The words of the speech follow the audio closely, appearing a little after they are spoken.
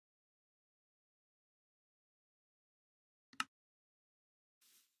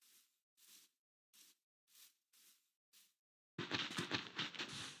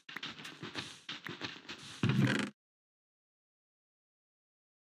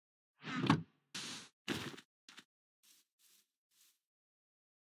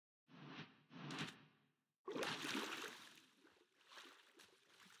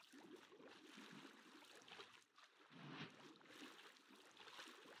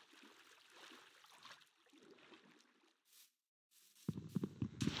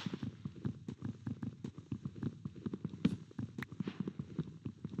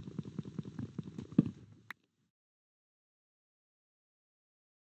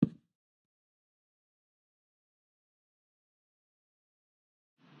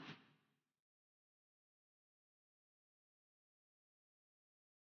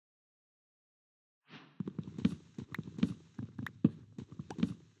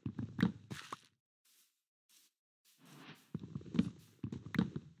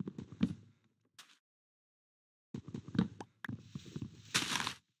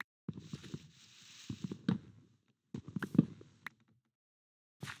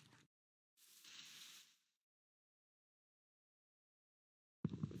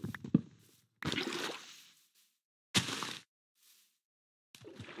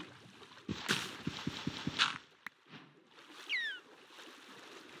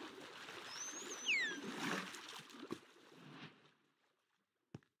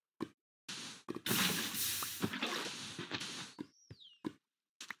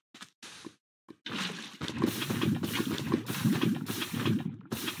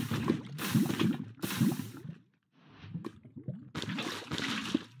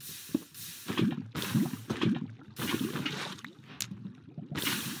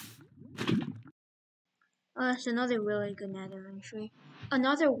Oh, that's another really good nether entry.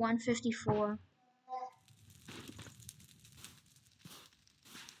 Another 154.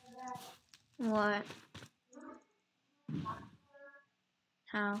 What?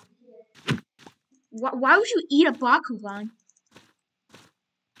 How? Why would you eat a Bakugan?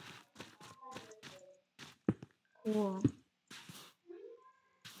 Cool.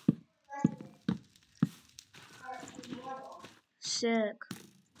 Sick.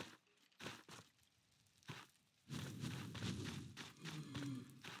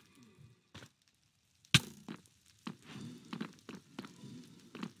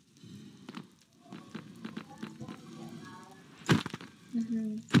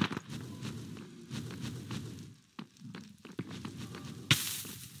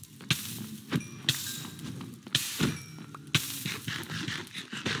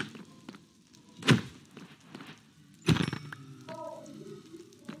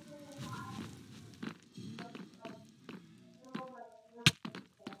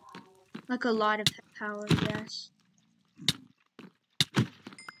 Like a lot of power, yes.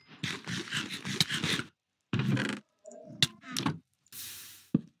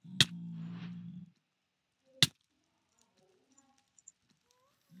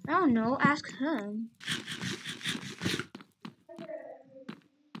 I don't know, ask him.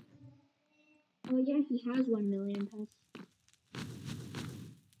 Oh yeah, he has 1 million pets.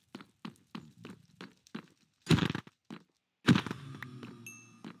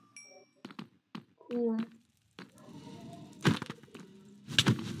 Cool.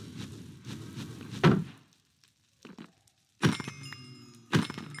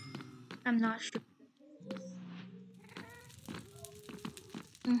 I'm not sure.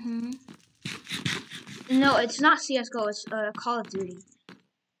 No, it's not CSGO, it's Call of Duty.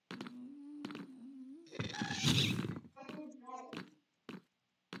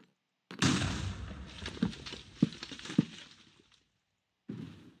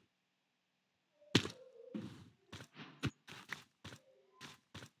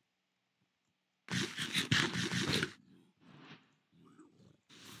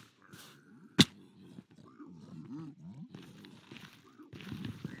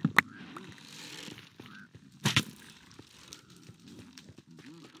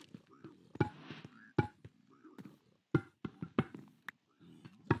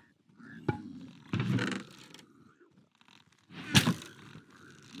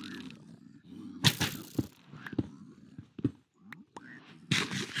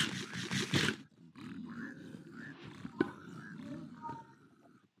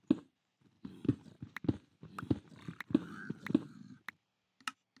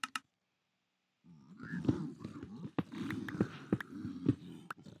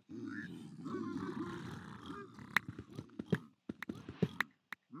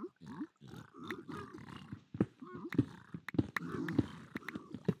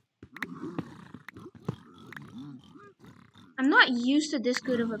 I'm not used to this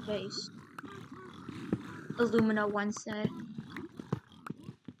good of a base. Illumina once said.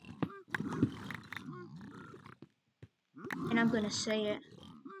 And I'm gonna say it.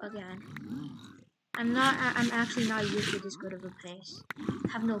 again. I'm actually not used to this good of a pace.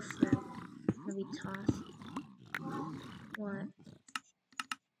 I have no food. Gonna be tough. What?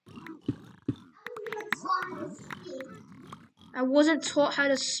 I wasn't taught how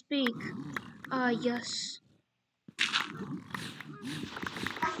to speak. Yes.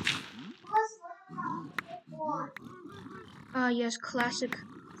 Yes, classic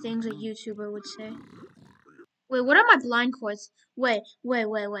things a YouTuber would say. Wait, what are my blind cords? Wait,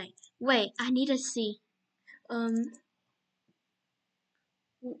 I need to see.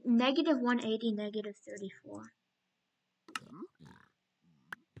 Negative 180, negative 34.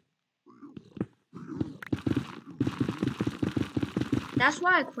 That's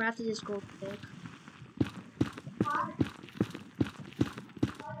why I crafted this gold pick.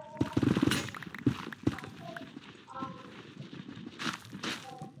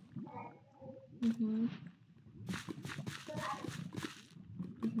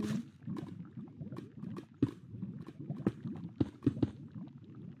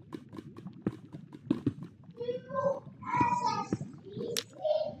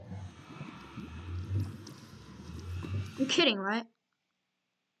 You're kidding, right?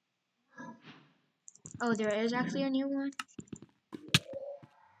 Oh, there is actually a new one?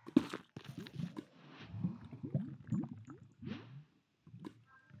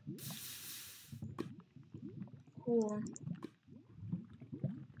 Cool.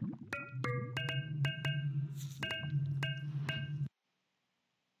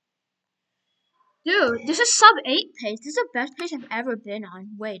 Dude, this is sub 8 pace. This is the best pace I've ever been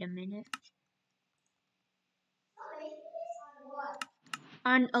on. Wait a minute.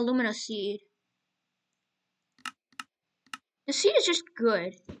 On Illumina seed. The seed is just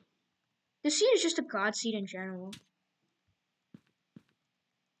good. The seed is just a god seed in general.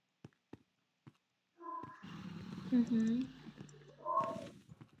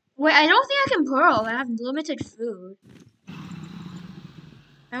 Wait, I don't think I can pearl. I have limited food.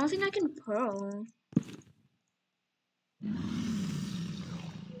 I don't think I can pearl.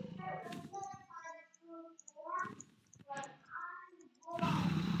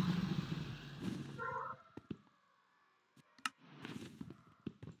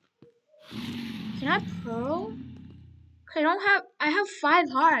 Can I pearl? I have 5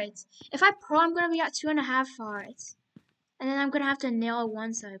 hearts. If I pearl, I'm gonna be at 2.5 hearts. And then I'm gonna have to nail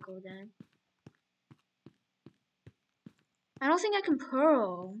 1 cycle then. I don't think I can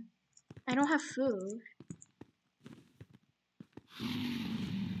pearl. I don't have food.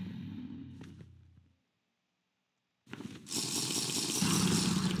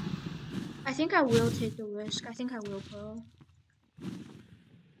 I think I will take the risk. I think I will pearl.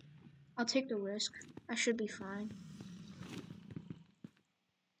 I'll take the risk. I should be fine.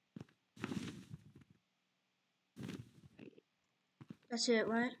 That's it,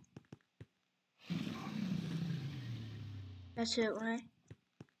 right? That's it, right?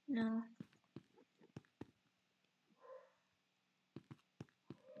 No.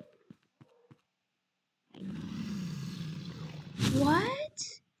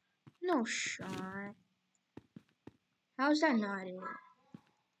 What? No shot. How's that not it?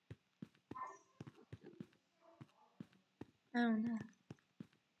 I don't know.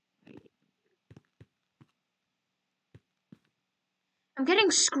 I'm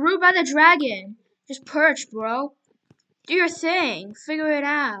getting screwed by the dragon. Just perch, bro. Do your thing. Figure it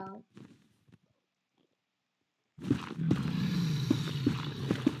out.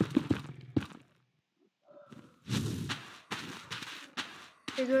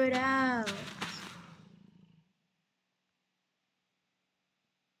 Figure it out.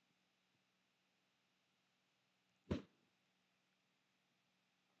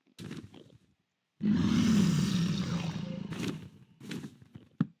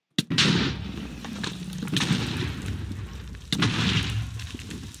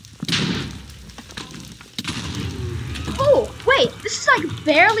 Oh, wait. This is like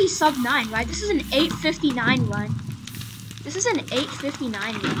barely sub 9, right? This is an 8:59 run. This is an 8:59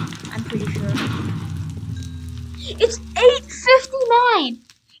 run, I'm pretty sure. It's 8:59!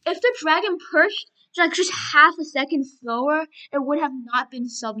 If the dragon perched like just half a second slower, it would have not been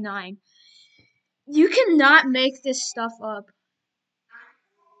sub 9. You cannot make this stuff up.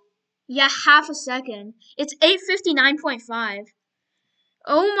 Yeah, half a second. It's 8:59.5.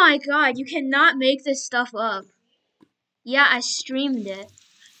 Oh my god, you cannot make this stuff up. Yeah, I streamed it.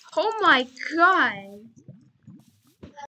 Oh my god.